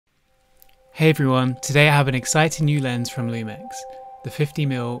Hey everyone, today I have an exciting new lens from Lumix, the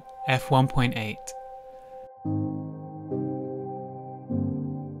 50mm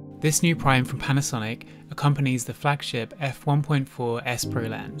f1.8. This new prime from Panasonic accompanies the flagship f1.4 S Pro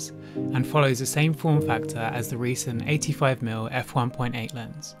lens and follows the same form factor as the recent 85mm f1.8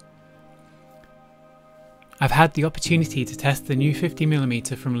 lens. I've had the opportunity to test the new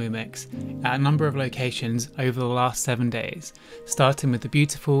 50mm from Lumix at a number of locations over the last 7 days, starting with the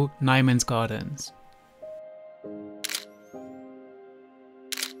beautiful Nyman's Gardens.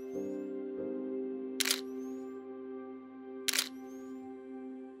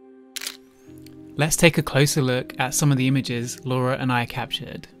 Let's take a closer look at some of the images Laura and I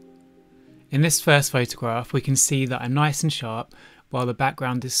captured. In this first photograph we can see that I'm nice and sharp while the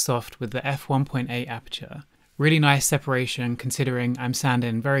background is soft with the f1.8 aperture. Really nice separation considering I'm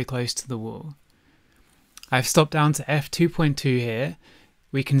standing very close to the wall. I've stopped down to f2.2 here.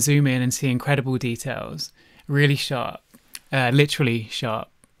 We can zoom in and see incredible details. Really sharp, literally sharp.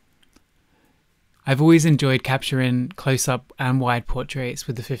 I've always enjoyed capturing close-up and wide portraits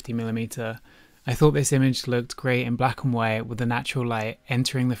with the 50mm. I thought this image looked great in black and white with the natural light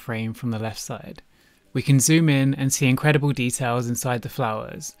entering the frame from the left side. We can zoom in and see incredible details inside the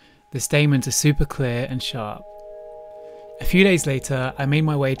flowers. The stamens are super clear and sharp. A few days later, I made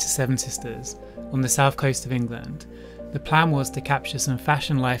my way to Seven Sisters, on the south coast of England. The plan was to capture some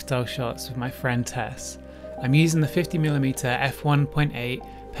fashion lifestyle shots with my friend Tess. I'm using the 50mm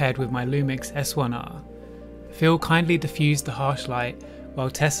f1.8 paired with my Lumix S1R. Phil kindly diffused the harsh light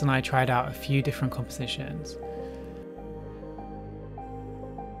while Tess and I tried out a few different compositions.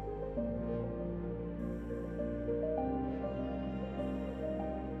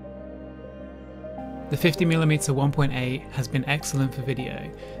 The 50mm 1.8 has been excellent for video.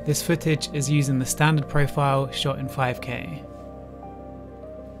 This footage is using the standard profile shot in 5K.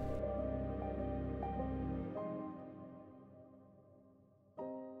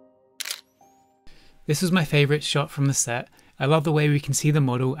 This was my favourite shot from the set. I love the way we can see the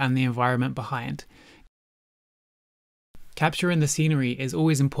model and the environment behind. Capturing the scenery is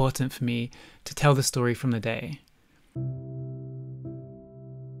always important for me to tell the story from the day.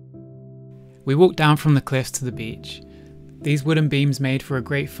 We walked down from the cliffs to the beach. These wooden beams made for a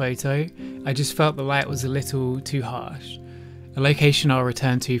great photo. I just felt the light was a little too harsh. A location I'll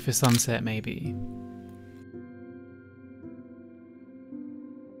return to for sunset maybe.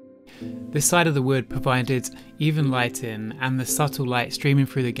 This side of the wood provided even lighting and the subtle light streaming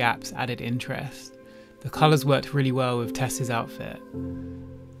through the gaps added interest. The colours worked really well with Tess's outfit.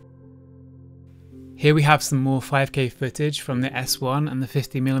 Here we have some more 5K footage from the S1 and the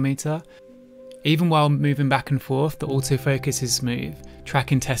 50mm. Even while moving back and forth, the autofocus is smooth,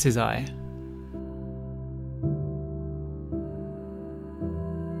 tracking Tess's eye.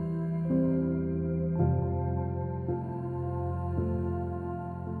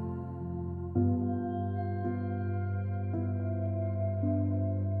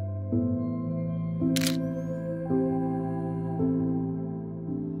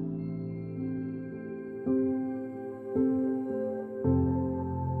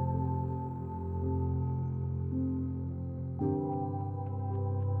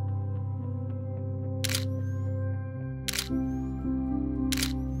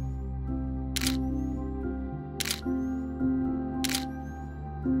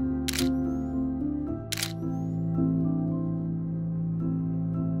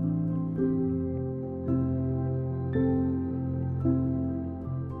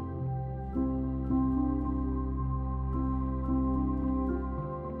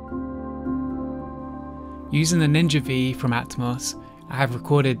 Using the Ninja V from Atmos, I have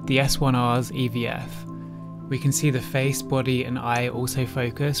recorded the S1R's EVF. We can see the face, body and eye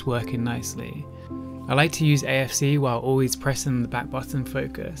autofocus working nicely. I like to use AFC while always pressing the back button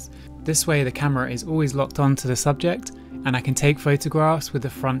focus. This way the camera is always locked onto the subject and I can take photographs with the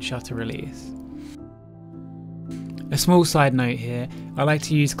front shutter release. A small side note here, I like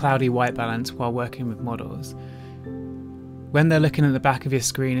to use cloudy white balance while working with models. When they're looking at the back of your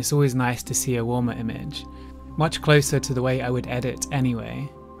screen, it's always nice to see a warmer image, much closer to the way I would edit anyway.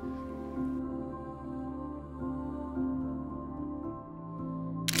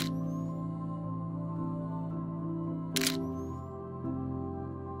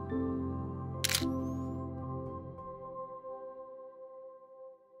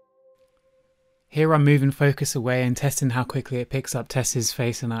 Here I'm moving focus away and testing how quickly it picks up Tess's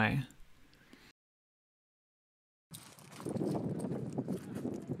face and eye.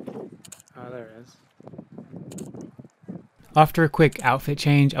 There it is. After a quick outfit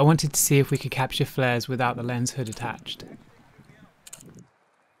change, I wanted to see if we could capture flares without the lens hood attached.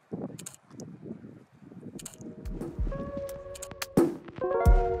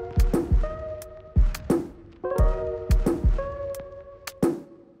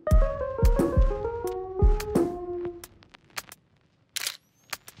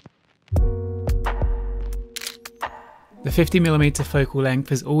 The 50mm focal length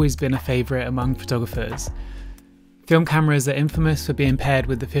has always been a favourite among photographers. Film cameras are infamous for being paired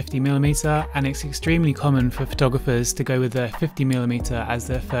with the 50mm, and it's extremely common for photographers to go with the 50mm as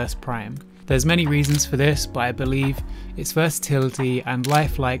their first prime. There's many reasons for this, but I believe its versatility and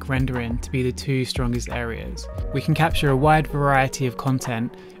lifelike rendering to be the two strongest areas. We can capture a wide variety of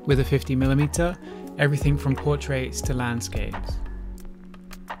content with a 50mm, everything from portraits to landscapes.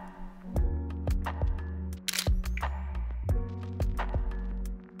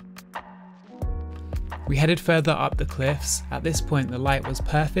 We headed further up the cliffs. At this point the light was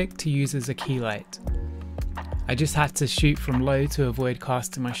perfect to use as a key light. I just had to shoot from low to avoid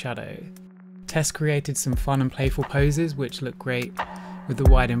casting my shadow. Tess created some fun and playful poses which look great with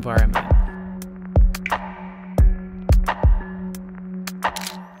the wide environment.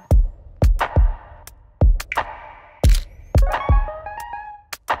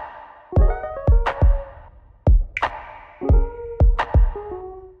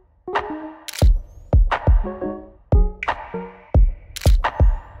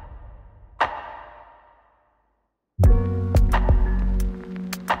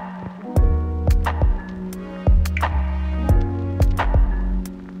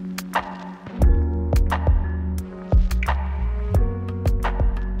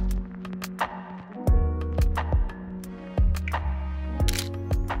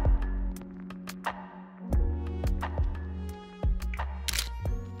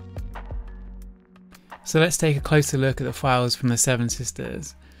 So let's take a closer look at the files from the Seven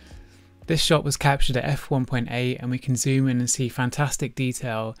Sisters. This shot was captured at f1.8 and we can zoom in and see fantastic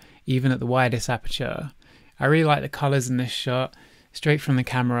detail even at the widest aperture. I really like the colours in this shot, straight from the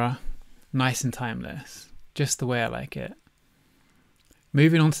camera, nice and timeless, just the way I like it.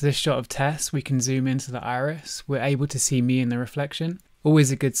 Moving on to this shot of Tess, we can zoom into the iris. We're able to see me in the reflection,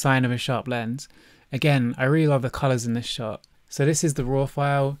 always a good sign of a sharp lens. Again, I really love the colours in this shot. So this is the raw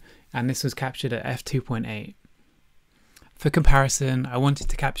file, and this was captured at f2.8. For comparison, I wanted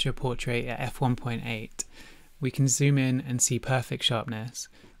to capture a portrait at f1.8. We can zoom in and see perfect sharpness.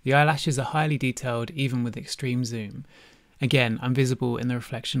 The eyelashes are highly detailed even with extreme zoom. Again, I'm visible in the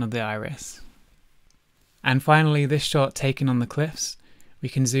reflection of the iris. And finally, this shot taken on the cliffs. We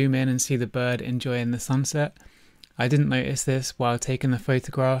can zoom in and see the bird enjoying the sunset. I didn't notice this while taking the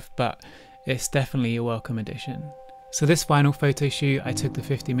photograph, but it's definitely a welcome addition. So this final photo shoot I took the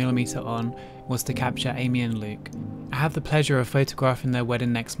 50mm on was to capture Amy and Luke. I have the pleasure of photographing their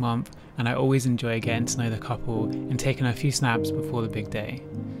wedding next month, and I always enjoy getting to know the couple and taking a few snaps before the big day.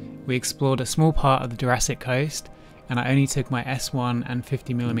 We explored a small part of the Jurassic Coast, and I only took my S1 and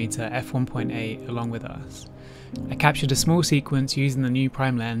 50mm f1.8 along with us. I captured a small sequence using the new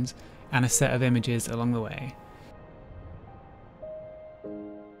prime lens and a set of images along the way.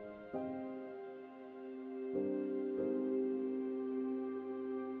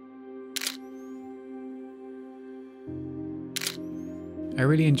 I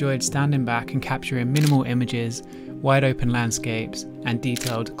really enjoyed standing back and capturing minimal images, wide open landscapes, and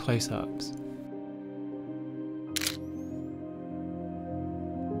detailed close-ups.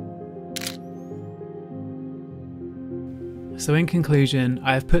 So in conclusion,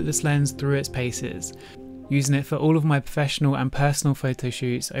 I have put this lens through its paces, using it for all of my professional and personal photo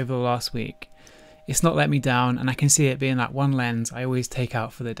shoots over the last week. It's not let me down, and I can see it being that one lens I always take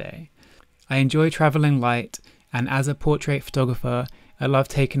out for the day. I enjoy travelling light, and as a portrait photographer, I love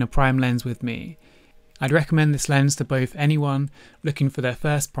taking a prime lens with me. I'd recommend this lens to both anyone looking for their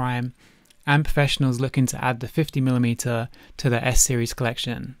first prime and professionals looking to add the 50mm to their S series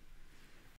collection.